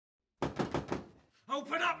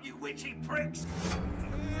Open up, you witchy pricks!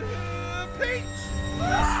 Pete!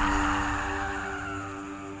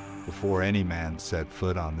 Before any man set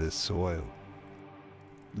foot on this soil,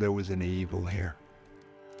 there was an evil here.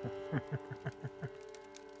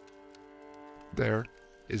 There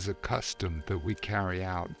is a custom that we carry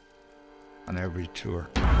out on every tour.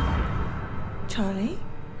 Charlie?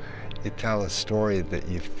 You tell a story that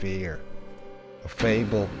you fear, a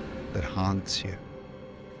fable that haunts you.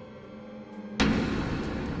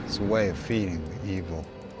 It's a way of feeding the evil.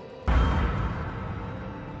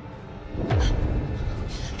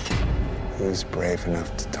 Who's brave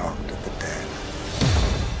enough to talk to the dead?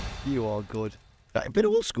 You are good. A bit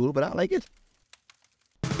old school, but I like it.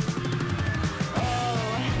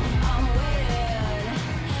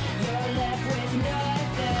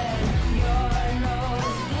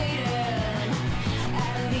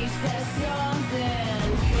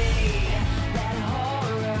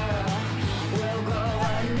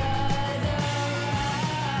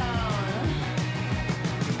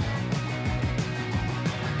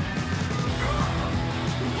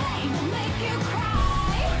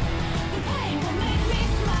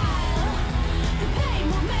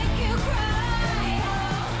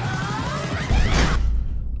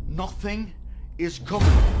 Nothing is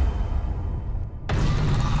coming.